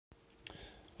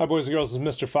Hi boys and girls, this is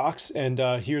Mr. Fox, and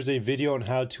here's a video on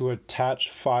how to attach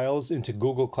files into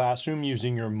Google Classroom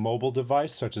using your mobile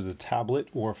device such as a tablet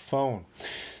or phone.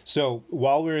 So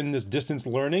while we're in this distance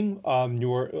learning,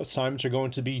 your assignments are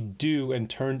going to be due and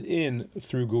turned in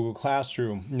through Google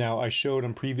Classroom. Now, I showed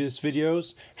on previous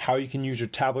videos how you can use your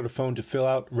tablet or phone to fill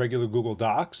out regular Google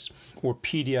Docs or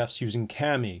PDFs using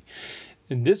Kami.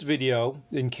 In this video,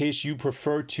 in case you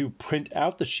prefer to print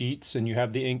out the sheets and you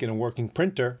have the ink in a working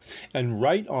printer and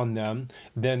write on them,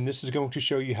 then this is going to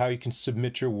show you how you can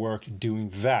submit your work doing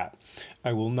that.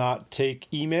 I will not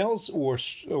take emails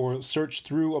or search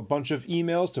through a bunch of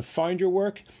emails to find your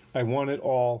work. I want it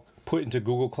all put into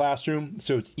Google Classroom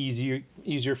so it's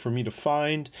easier for me to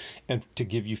find and to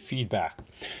give you feedback.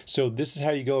 So this is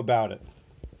how you go about it.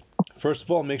 First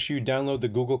of all, make sure you download the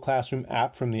Google Classroom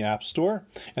app from the App Store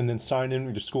and then sign in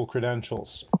with your school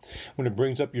credentials. When it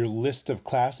brings up your list of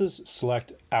classes,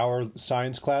 select our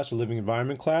science class or living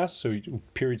environment class. So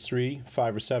periods 3,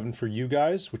 5, or 7 for you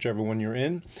guys, whichever one you're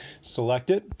in. Select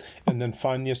it and then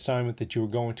find the assignment that you're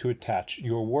going to attach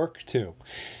your work to.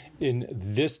 In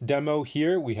this demo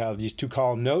here, we have these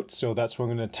 2-column notes, so that's where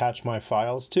I'm going to attach my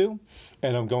files to.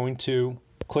 And I'm going to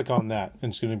click on that, and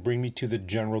it's going to bring me to the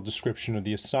general description of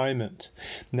the assignment.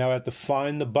 Now I have to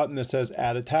find the button that says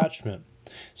Add Attachment.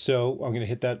 So I'm going to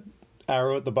hit that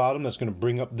arrow at the bottom. That's going to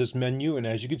bring up this menu, and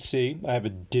as you can see, I have a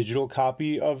digital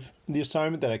copy of the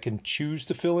assignment that I can choose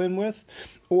to fill in with,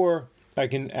 or I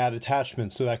can add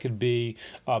attachments. So that could be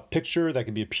a picture, that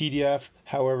could be a PDF,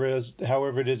 however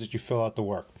it is that you fill out the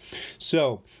work.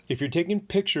 So if you're taking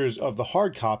pictures of the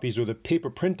hard copies or the paper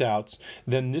printouts,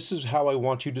 then this is how I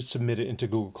want you to submit it into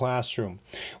Google Classroom.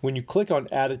 When you click on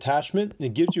Add Attachment,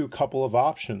 it gives you a couple of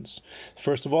options.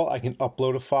 First of all, I can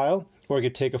upload a file, or I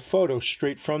could take a photo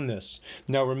straight from this.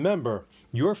 Now remember,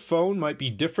 your phone might be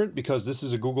different because this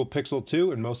is a Google Pixel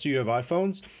 2 and most of you have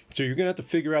iPhones, so you're going to have to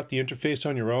figure out the interface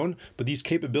on your own, but these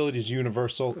capabilities are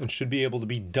universal and should be able to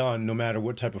be done no matter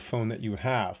what type of phone that you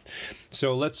have.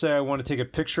 So let's say I want to take a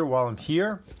picture while I'm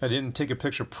here. I didn't take a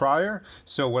picture prior,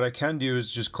 so what I can do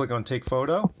is just click on Take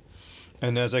Photo.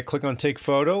 And as I click on Take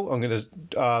Photo, I'm going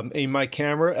to aim my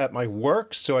camera at my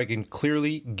work so I can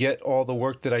clearly get all the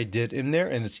work that I did in there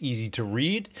and it's easy to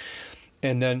read.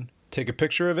 And then take a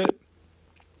picture of it.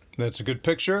 That's a good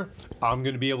picture. I'm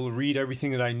going to be able to read everything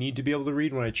that I need to be able to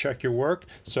read when I check your work.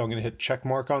 So I'm going to hit check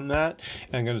mark on that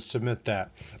and I'm going to submit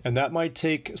that. And that might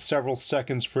take several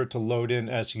seconds for it to load in.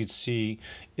 As you can see,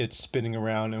 it's spinning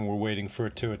around and we're waiting for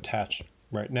it to attach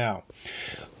right now.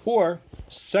 Or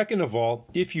second of all,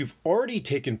 if you've already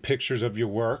taken pictures of your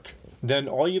work, then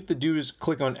all you have to do is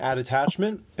click on Add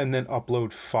Attachment and then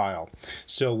Upload File.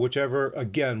 So whatever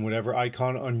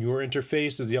icon on your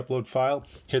interface is the upload file,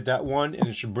 hit that one and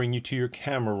it should bring you to your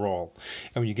camera roll.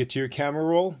 And when you get to your camera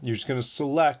roll, you're just going to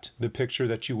select the picture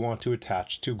that you want to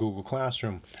attach to Google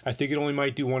Classroom. I think it only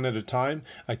might do one at a time.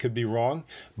 I could be wrong,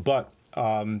 but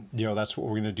that's what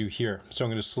we're going to do here. So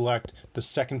I'm going to select the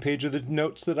second page of the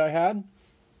notes that I had.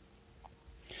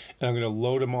 And I'm going to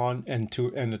load them on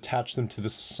and attach them to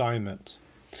this assignment.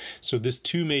 So this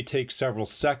too may take several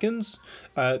seconds,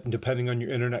 depending on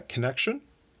your internet connection.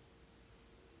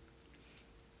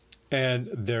 And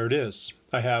there it is.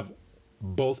 I have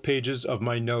both pages of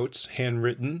my notes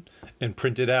handwritten and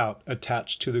printed out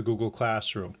attached to the Google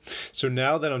Classroom. So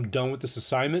now that I'm done with this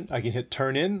assignment, I can hit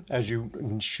turn in, as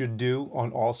you should do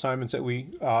on all assignments that we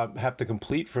have to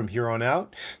complete from here on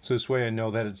out. So this way I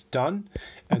know that it's done,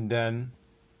 and then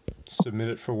submit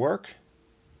it for work,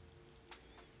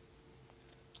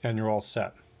 and you're all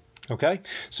set. Okay,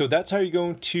 so that's how you're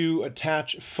going to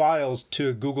attach files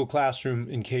to Google Classroom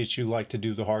in case you like to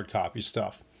do the hard copy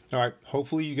stuff. All right,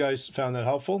 hopefully you guys found that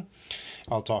helpful.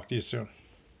 I'll talk to you soon.